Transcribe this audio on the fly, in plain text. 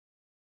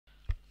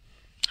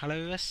Hello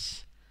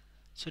viewers.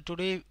 So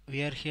today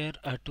we are here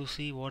to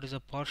see what is a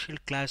partial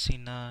class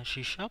in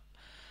C Sharp.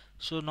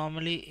 So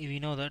normally we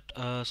know that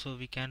so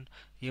we can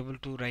able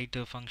to write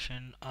a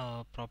function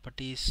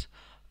properties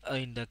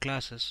in the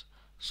classes.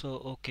 So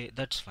okay,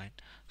 that's fine.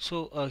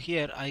 So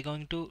here I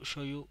going to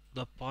show you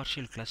the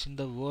partial class. In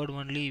the word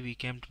only we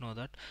came to know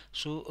that.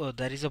 So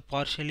there is a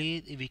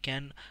partially we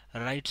can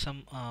write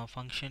some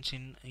functions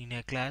in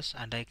a class,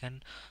 and I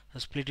can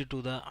split it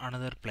to the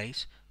another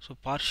place. So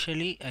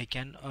partially I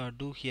can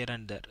do here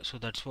and there. So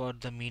that's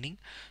what the meaning.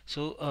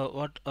 So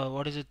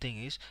what is the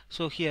thing is,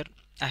 so here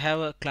I have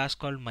a class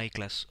called my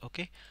class.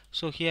 Okay,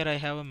 so here I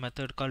have a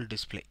method called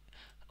display.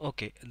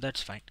 Okay,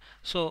 that's fine.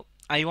 So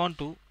I want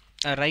to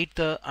write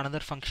the another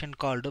function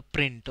called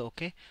print.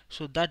 Okay,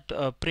 so that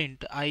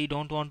print I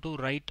don't want to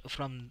write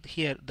from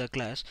here the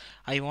class.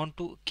 I want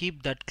to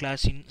keep that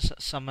class in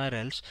somewhere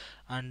else,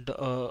 and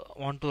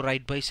want to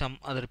write by some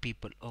other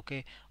people.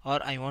 Okay,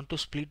 or I want to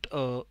split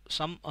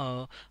some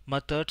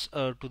methods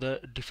to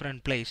the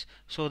different place,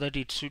 so that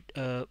it should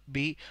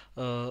be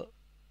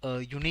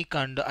unique,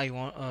 and I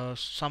want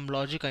some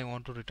logic I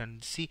want to return.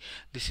 See,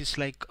 this is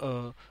like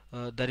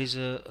there is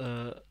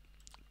a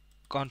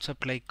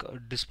concept like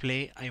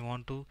display I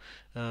want to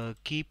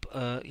keep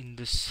in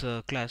this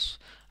class,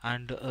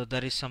 and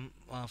there is some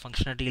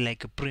functionality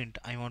like a print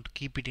I want to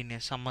keep it in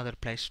some other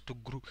place to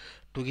group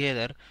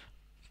together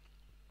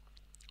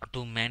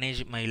to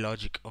manage my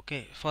logic.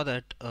 Okay, for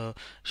that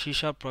C#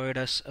 provide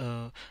us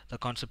the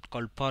concept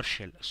called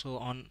partial. So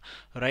on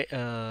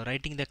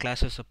writing the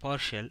class as a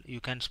partial, you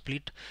can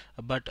split,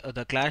 but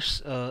the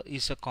class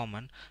is a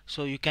common,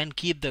 so you can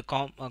keep the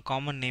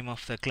common name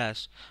of the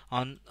class.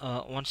 On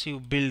once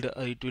you build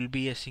it will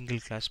be a single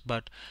class,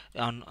 but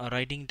on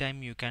writing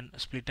time you can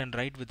split and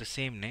write with the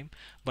same name,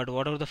 but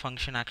whatever the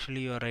function actually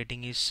you are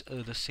writing is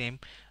the same.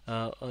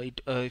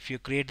 If you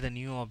create the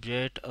new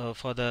object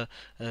for the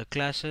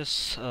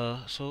classes,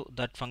 so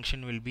that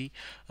function will be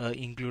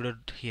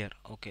included here.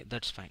 Okay,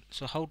 that's fine.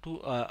 So how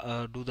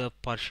to do the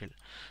partial?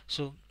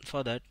 So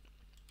for that,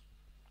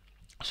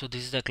 so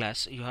this is the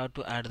class. You have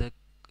to add the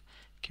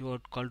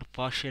keyword called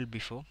partial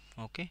before.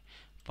 Okay,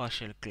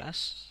 partial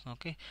class.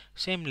 Okay,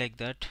 same like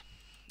that,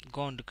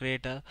 go on to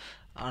create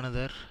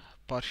another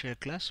partial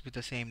class with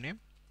the same name,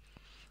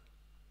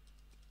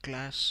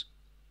 class.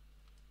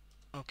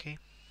 Okay,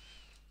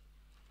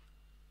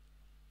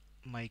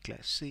 my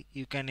class. See,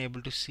 you can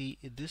able to see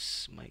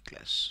this my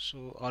class.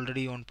 So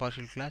already on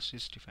partial class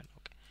is defined.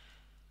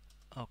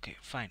 Okay, okay,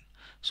 fine.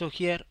 So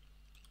here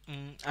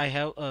I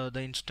have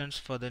the instance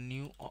for the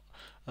new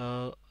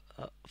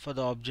for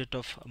the object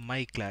of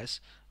my class.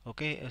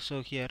 Okay,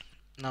 so here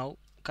now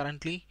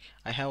currently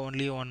I have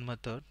only one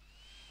method,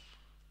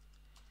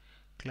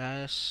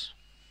 class.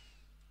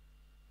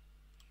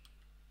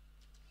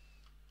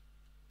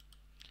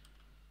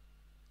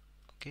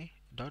 Okay,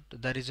 dot,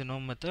 there is no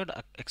method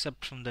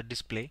except from the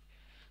display,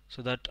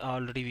 so that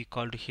already we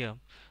called here.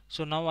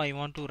 So now I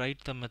want to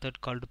write the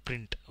method called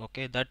print.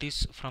 Okay, that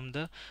is from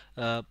the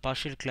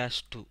partial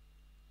class 2.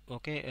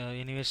 Okay,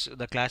 anyways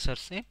the class are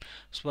same,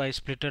 so I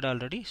split it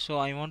already. So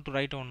I want to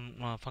write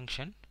on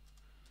function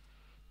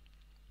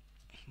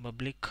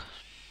public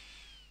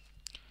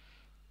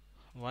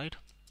void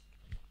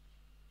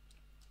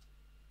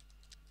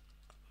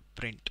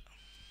print.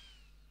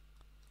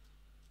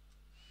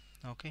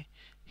 Okay,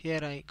 here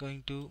I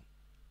going to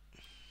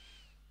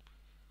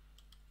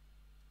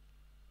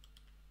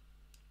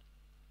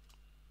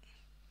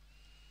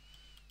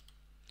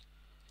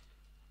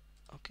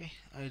okay,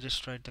 I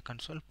just write the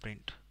console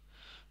print.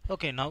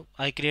 Okay, now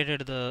I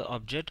created the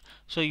object.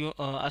 So you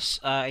as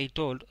I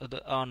told,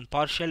 on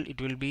partial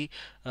it will be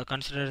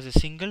considered as a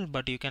single,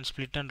 but you can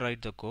split and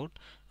write the code.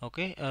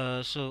 Okay,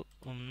 so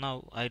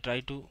now I try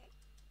to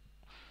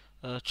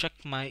check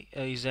my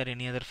is there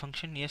any other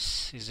function.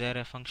 Yes, is there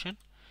a function?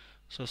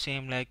 So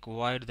same like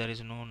void, there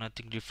is no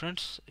nothing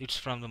difference, it's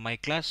from the my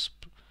class.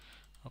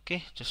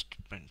 Okay, just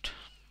print.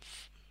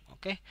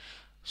 Okay,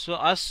 so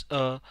as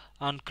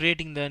on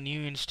creating the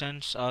new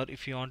instance, or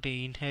if you want to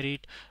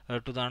inherit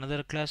to the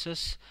another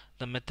classes,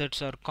 the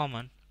methods are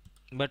common,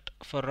 but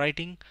for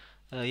writing,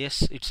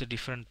 yes, it's a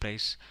different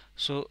place.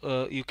 So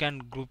you can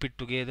group it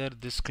together.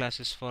 This class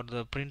is for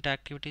the print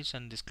activities,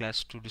 and this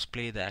class to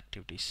display the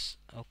activities.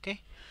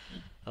 Okay,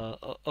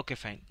 okay,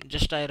 fine.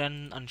 Just I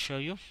run and show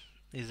you.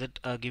 Is it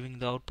giving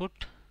the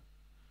output?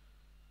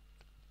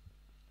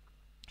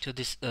 So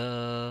this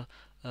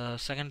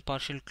second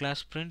partial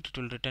class print, it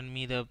will return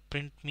me the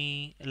print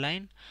me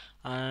line,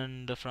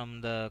 and from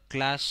the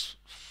class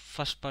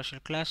first partial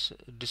class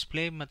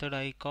display method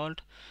I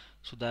called,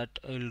 so that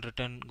will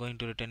return going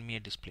to return me a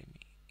display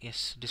me.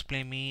 Yes,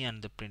 display me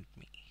and the print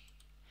me.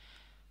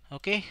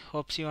 Okay,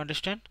 hopes you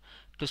understand.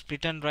 To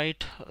split and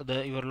write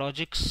the your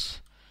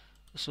logics,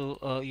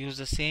 so use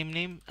the same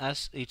name,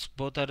 as it's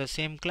both are the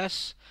same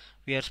class.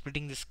 We are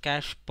splitting this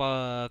class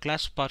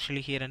partially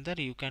here and there.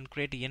 You can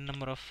create n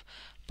number of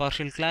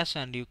partial class,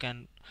 and you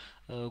can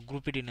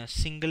group it in a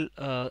single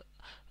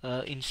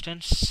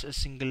instance, a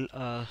single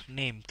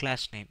name,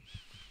 class name.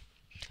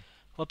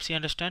 Hope you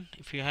understand.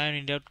 If you have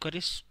any doubt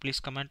queries, please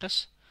comment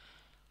us.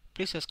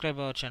 Please subscribe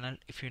our channel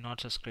if you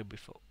not subscribed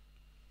before.